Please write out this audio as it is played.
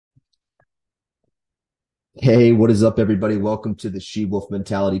Hey, what is up, everybody? Welcome to the She Wolf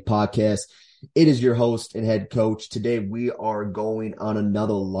Mentality Podcast. It is your host and head coach. Today, we are going on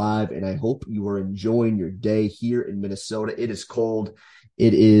another live, and I hope you are enjoying your day here in Minnesota. It is cold.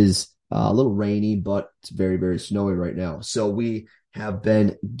 It is a little rainy, but it's very, very snowy right now. So we have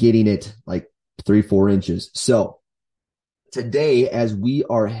been getting it like 3-4 inches. So today, as we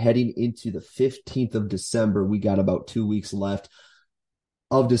are heading into the 15th of December, we got about 2 weeks left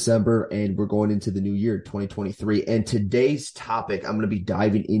of December, and we're going into the new year, 2023. And today's topic I'm going to be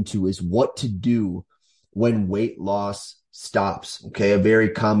diving into is what to do when weight loss stops. Okay. A very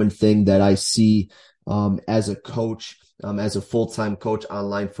common thing that I see as a coach, as a full-time coach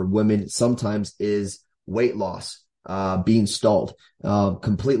online for women, sometimes is weight loss being stalled,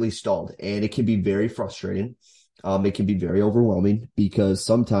 completely stalled. And it can be very frustrating. It can be very overwhelming because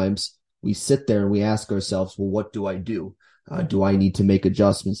sometimes we sit there and we ask ourselves, well, what do I do? Do I need to make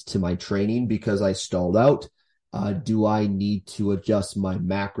adjustments to my training because I stalled out? Do I need to adjust my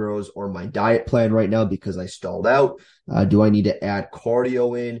macros or my diet plan right now because I stalled out? Do I need to add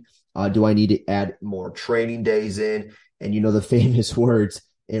cardio in? Do I need to add more training days in? And the famous words,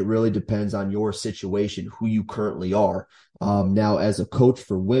 it really depends on your situation, who you currently are. Now, as a coach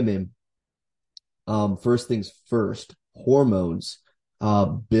for women, first things first, hormones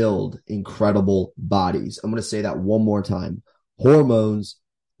build incredible bodies. I'm going to say that one more time. Hormones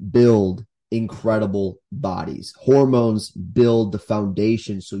build incredible bodies. Hormones build the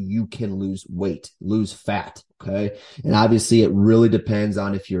foundation so you can lose weight, lose fat. Okay. And obviously it really depends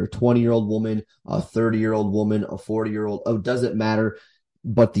on if you're a 20-year-old woman, a 30-year-old woman, a 40-year-old. Oh, it doesn't matter.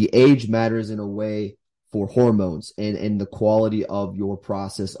 But the age matters in a way for hormones and the quality of your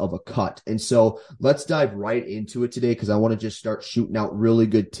process of a cut. And so let's dive right into it today because I want to just start shooting out really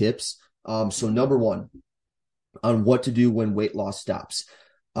good tips. So number one, on what to do when weight loss stops.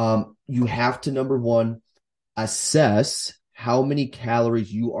 You have to, number one, assess how many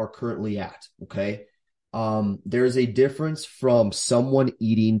calories you are currently at. Okay. There's a difference from someone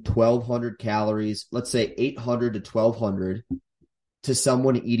eating 1,200 calories, let's say 800 to 1,200, to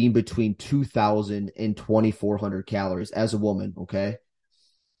someone eating between 2,000 and 2,400 calories as a woman, okay?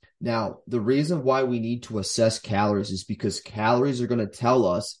 Now, the reason why we need to assess calories is because calories are going to tell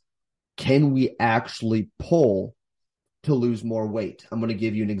us, can we actually pull to lose more weight? I'm going to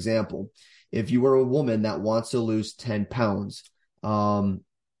give you an example. If you are a woman that wants to lose 10 pounds,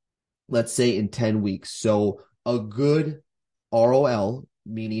 let's say in 10 weeks, so a good ROL,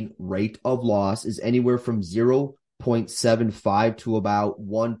 meaning rate of loss, is anywhere from 0.75 to about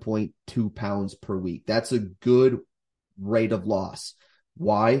 1.2 pounds per week. That's a good rate of loss.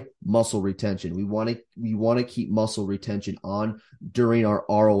 Why? Muscle retention. We want to keep muscle retention on during our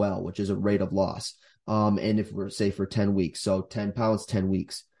ROL, which is a rate of loss. And if we're say for 10 weeks, so 10 pounds, 10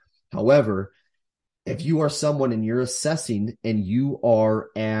 weeks. However, if you are someone and you're assessing and you are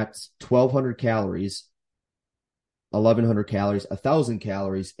at 1,200 calories, 1,100 calories, 1,000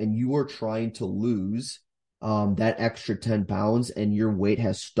 calories, and you are trying to lose that extra 10 pounds and your weight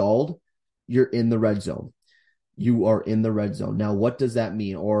has stalled, you're in the red zone. You are in the red zone. Now, what does that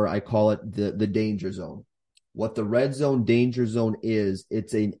mean? Or I call it the danger zone. What the red zone, danger zone is,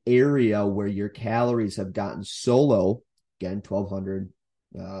 it's an area where your calories have gotten so low, again, 1,200,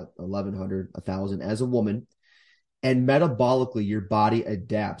 1,100, 1,000 as a woman, and metabolically, your body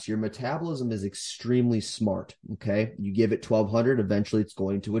adapts. Your metabolism is extremely smart, okay? You give it 1,200, eventually it's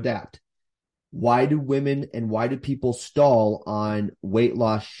going to adapt. Why do women and why do people stall on weight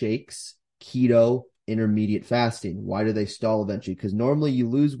loss shakes, keto, intermediate fasting? Why do they stall eventually? Because normally you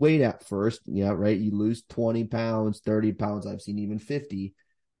lose weight at first, right? You lose 20 pounds, 30 pounds. I've seen even 50,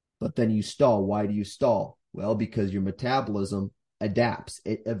 but then you stall. Why do you stall? Well, because your metabolism adapts.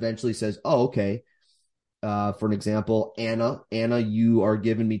 It eventually says, oh, okay. For an example, Anna, you are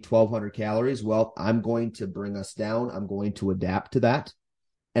giving me 1,200 calories. Well, I'm going to bring us down. I'm going to adapt to that.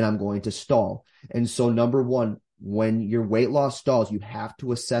 And I'm going to stall. And so number one, when your weight loss stalls, you have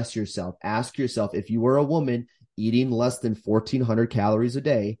to assess yourself. Ask yourself, if you were a woman eating less than 1,400 calories a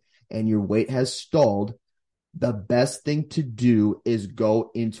day and your weight has stalled, the best thing to do is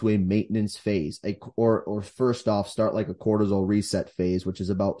go into a maintenance phase, or first off, start like a cortisol reset phase, which is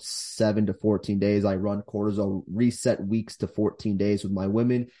about 7 to 14 days. I run cortisol reset weeks to 14 days with my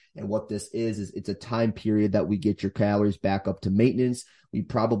women. And what this is it's a time period that we get your calories back up to maintenance. We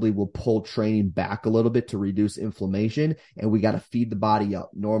probably will pull training back a little bit to reduce inflammation, and we got to feed the body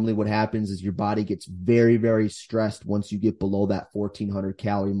up. Normally what happens is your body gets very, very stressed once you get below that 1,400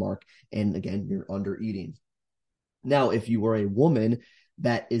 calorie mark. And again, you're under eating. Now, if you are a woman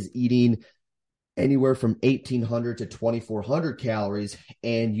that is eating anywhere from 1,800 to 2,400 calories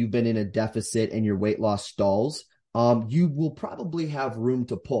and you've been in a deficit and your weight loss stalls, you will probably have room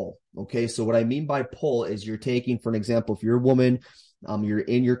to pull. Okay. So what I mean by pull is you're taking, for an example, if you're a woman, you're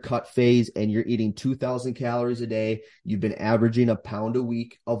in your cut phase and you're eating 2,000 calories a day, you've been averaging a pound a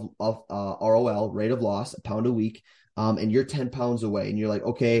week of ROL, rate of loss, a pound a week, and you're 10 pounds away and you're like,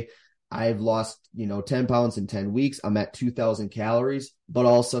 okay, I've lost, 10 pounds in 10 weeks. I'm at 2,000 calories, but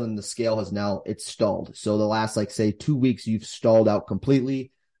all of a sudden the scale it's stalled. So the last, say 2 weeks, you've stalled out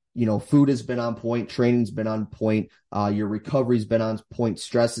completely. Food has been on point, training's been on point, your recovery's been on point,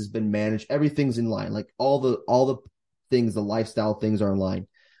 stress has been managed, everything's in line. Like all the things, the lifestyle things are in line,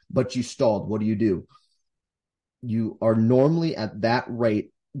 but you stalled. What do? You are normally at that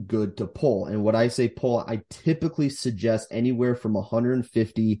rate good to pull. And when I say pull, I typically suggest anywhere from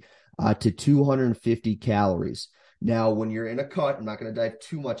 150 to 250 calories. Now, when you're in a cut, I'm not going to dive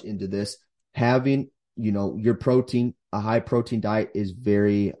too much into this. Having, your protein, a high protein diet is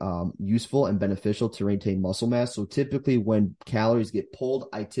very useful and beneficial to maintain muscle mass. So typically when calories get pulled,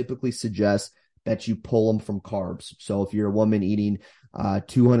 I typically suggest that you pull them from carbs. So if you're a woman eating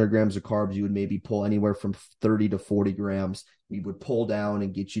 200 grams of carbs, you would maybe pull anywhere from 30 to 40 grams. We would pull down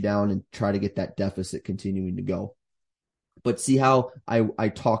and get you down and try to get that deficit continuing to go. But see how I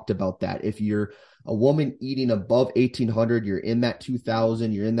talked about that. If you're a woman eating above 1,800, you're in that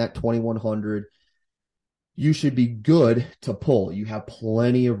 2,000, you're in that 2,100, you should be good to pull. You have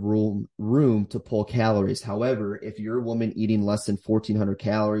plenty of room to pull calories. However, if you're a woman eating less than 1,400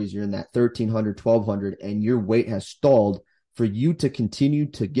 calories, you're in that 1,300, 1,200, and your weight has stalled, for you to continue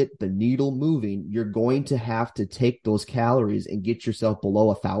to get the needle moving, you're going to have to take those calories and get yourself below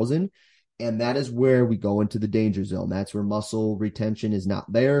 1,000. And that is where we go into the danger zone. That's where muscle retention is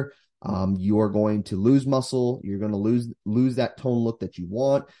not there. You are going to lose muscle. You're going to lose that tone look that you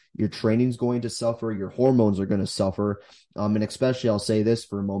want. Your training's going to suffer. Your hormones are going to suffer. And especially, I'll say this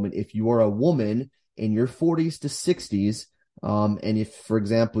for a moment. If you are a woman in your 40s to 60s, and if, for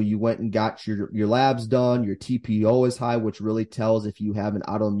example, you went and got your labs done, your TPO is high, which really tells if you have an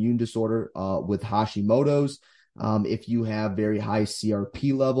autoimmune disorder, with Hashimoto's, if you have very high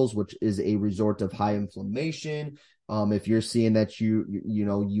CRP levels, which is a result of high inflammation, if you're seeing that you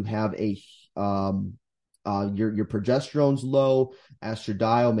have your progesterone's low,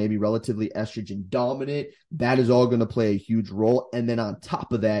 estradiol, maybe relatively estrogen dominant, that is all going to play a huge role. And then on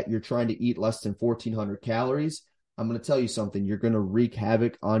top of that, you're trying to eat less than 1,400 calories. I'm going to tell you something, you're going to wreak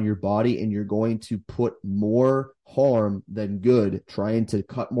havoc on your body and you're going to put more harm than good trying to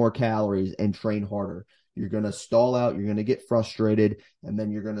cut more calories and train harder. You're going to stall out, you're going to get frustrated, and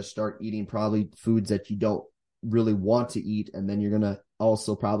then you're going to start eating probably foods that you don't really want to eat. And then you're going to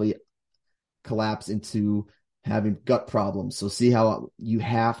also probably collapse into having gut problems. So see how you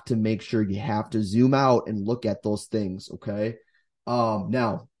have to make sure you have to zoom out and look at those things. Okay.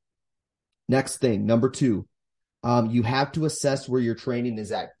 Now, next thing, number 2, you have to assess where your training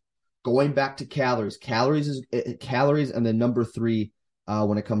is at. Going back to calories, and then number 3,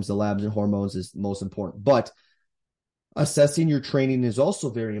 when it comes to labs and hormones is most important. But assessing your training is also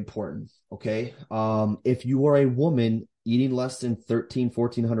very important. Okay. If you are a woman eating less than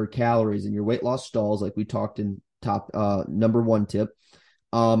 1,400 calories and your weight loss stalls, like we talked in number 1 tip,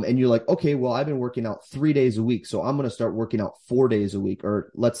 and you're like, okay, well, I've been working out 3 days a week, so I'm going to start working out 4 days a week,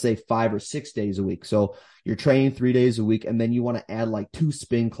 or let's say 5 or 6 days a week. So you're training 3 days a week, and then you want to add 2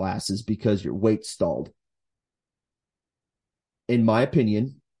 spin classes because your weight stalled. In my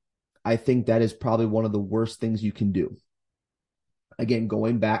opinion, I think that is probably one of the worst things you can do. Again,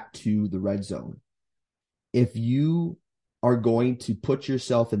 going back to the red zone, if you are going to put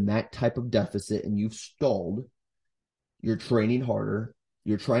yourself in that type of deficit and you've stalled, you're training harder,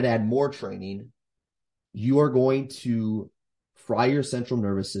 you're trying to add more training, you are going to fry your central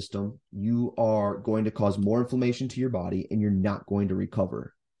nervous system, you are going to cause more inflammation to your body, and you're not going to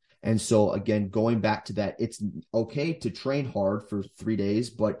recover. And so again, going back to that, it's okay to train hard for 3 days,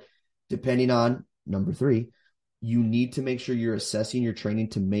 but depending on number 3, you need to make sure you're assessing your training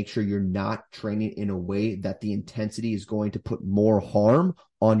to make sure you're not training in a way that the intensity is going to put more harm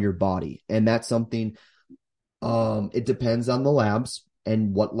on your body. And that's something, it depends on the labs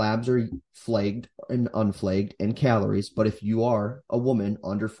and what labs are flagged and unflagged and calories. But if you are a woman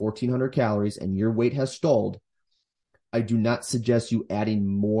under 1,400 calories and your weight has stalled, I do not suggest you adding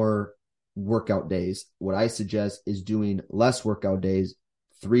more workout days. What I suggest is doing less workout days.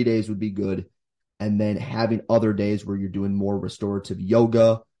 3 days would be good. And then having other days where you're doing more restorative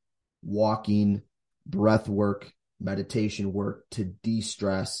yoga, walking, breath work, meditation work to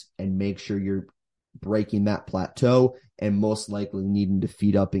de-stress and make sure you're breaking that plateau and most likely needing to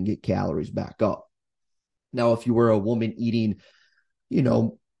feed up and get calories back up. Now, if you were a woman eating,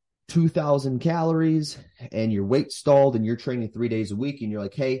 2,000 calories and your weight stalled and you're training 3 days a week and you're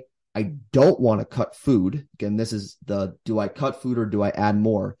like, hey, I don't want to cut food. Again, this is do I cut food or do I add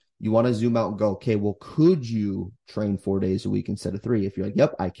more? You want to zoom out and go, okay, well, could you train 4 days a week instead of 3? If you're like,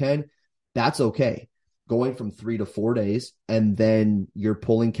 yep, I can, that's okay. Going from 3 to 4 days, and then you're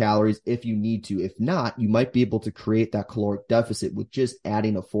pulling calories if you need to. If not, you might be able to create that caloric deficit with just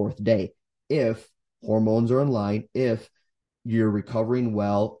adding a 4th day. If hormones are in line, if you're recovering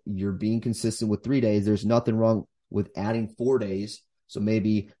well, you're being consistent with 3 days, there's nothing wrong with adding 4 days. So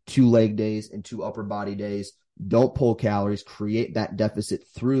maybe 2 leg days and 2 upper body days. Don't pull calories, create that deficit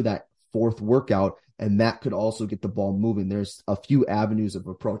through that 4th workout, and that could also get the ball moving. There's a few avenues of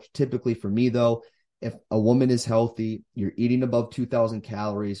approach. Typically for me though, if a woman is healthy, you're eating above 2,000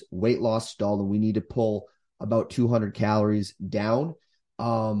 calories, weight loss stalled, and we need to pull about 200 calories down,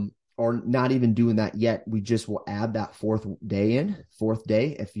 or not even doing that yet, we just will add that 4th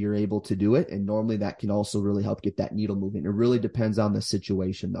day if you're able to do it. And normally that can also really help get that needle moving. It really depends on the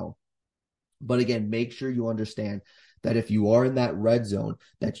situation though. But again, make sure you understand that if you are in that red zone,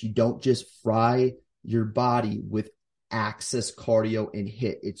 that you don't just fry your body with access cardio and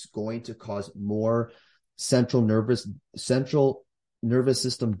hit. It's going to cause more central nervous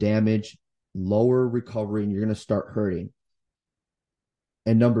system damage, lower recovery, and you're going to start hurting.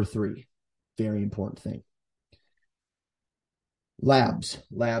 And number 3, very important thing. Labs.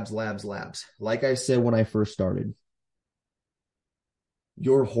 Like I said when I first started,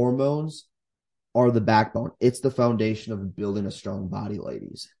 your hormones are the backbone. It's the foundation of building a strong body,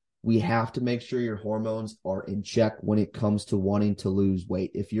 ladies. We have to make sure your hormones are in check when it comes to wanting to lose weight.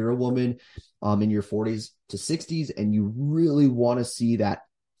 If you're a woman in your 40s to 60s and you really want to see that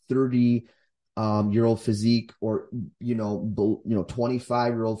 30-year-old physique or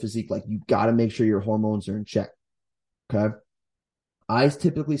 25-year-old physique, like, you got to make sure your hormones are in check. Okay. I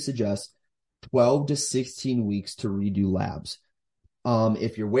typically suggest 12 to 16 weeks to redo labs.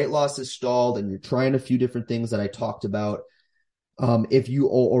 If your weight loss is stalled and you're trying a few different things that I talked about, if you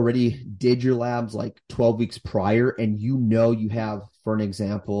already did your labs like 12 weeks prior and you have, for an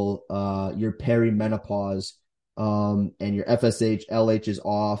example, your perimenopause, and your FSH, LH is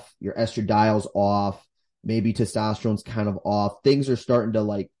off, your estradiol's off, maybe testosterone's kind of off, things are starting to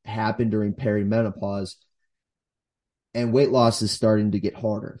like happen during perimenopause, and weight loss is starting to get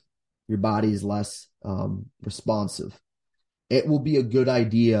harder. Your body is less responsive. It will be a good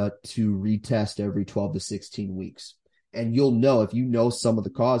idea to retest every 12 to 16 weeks. And you'll know, if you know some of the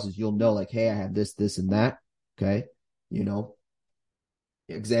causes, you'll know like, hey, I have this, and that. Okay.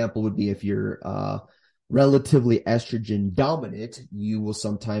 Example would be if you're relatively estrogen dominant, you will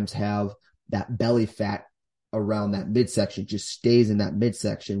sometimes have that belly fat around that midsection, just stays in that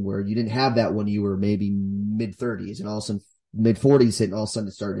midsection, where you didn't have that when you were maybe mid 30s, and all of a sudden mid 40s hit, and all of a sudden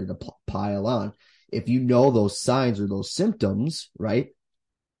it started to pile on. If you know those signs or those symptoms, right,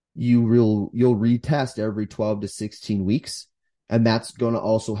 you'll retest every 12 to 16 weeks. And that's going to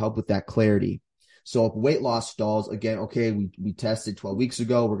also help with that clarity. So if weight loss stalls, again, okay, we tested 12 weeks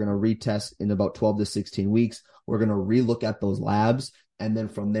ago. We're going to retest in about 12 to 16 weeks. We're going to relook at those labs. And then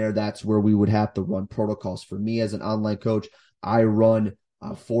from there, that's where we would have to run protocols. For me as an online coach, I run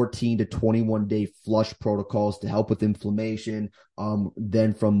 14 to 21 day flush protocols to help with inflammation.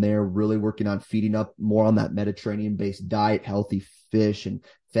 Then from there, really working on feeding up more on that Mediterranean based diet, healthy fish and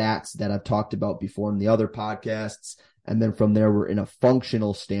fats that I've talked about before in the other podcasts. And then from there, we're in a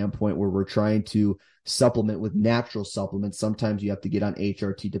functional standpoint where we're trying to supplement with natural supplements. Sometimes you have to get on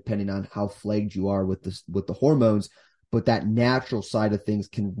HRT depending on how flagged you are with the hormones. But that natural side of things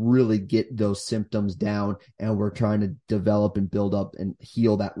can really get those symptoms down, and we're trying to develop and build up and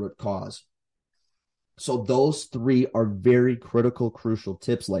heal that root cause. So those 3 are very critical, crucial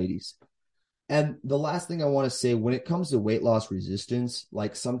tips, ladies. And the last thing I want to say, when it comes to weight loss resistance,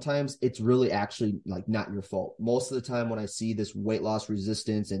 like sometimes it's really actually like not your fault. Most of the time when I see this weight loss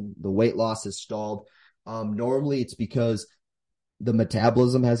resistance and the weight loss is stalled, normally it's because the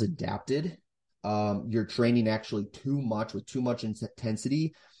metabolism has adapted. You're training actually too much with too much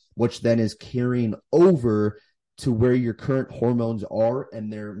intensity, which then is carrying over to where your current hormones are,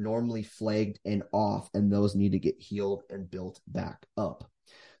 and they're normally flagged and off, and those need to get healed and built back up.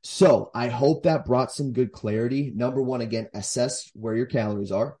 So I hope that brought some good clarity. Number 1, again, assess where your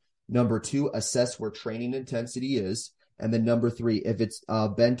calories are. Number 2, assess where training intensity is. And then number 3, if it's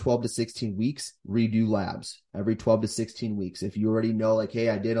been 12 to 16 weeks, redo labs every 12 to 16 weeks. If you already know, like, hey,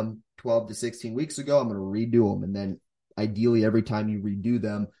 I did them 12 to 16 weeks ago, I'm going to redo them. And then ideally every time you redo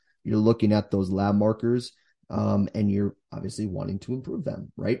them, you're looking at those lab markers, and you're obviously wanting to improve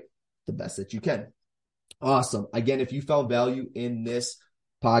them, right? The best that you can. Awesome. Again, if you found value in this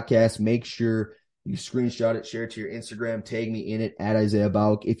podcast, make sure you screenshot it, share it to your Instagram, tag me in it at Isaiah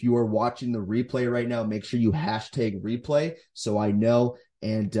Bauk. If you are watching the replay right now, make sure you hashtag replay so I know,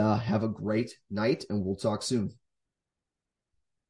 and have a great night, and we'll talk soon.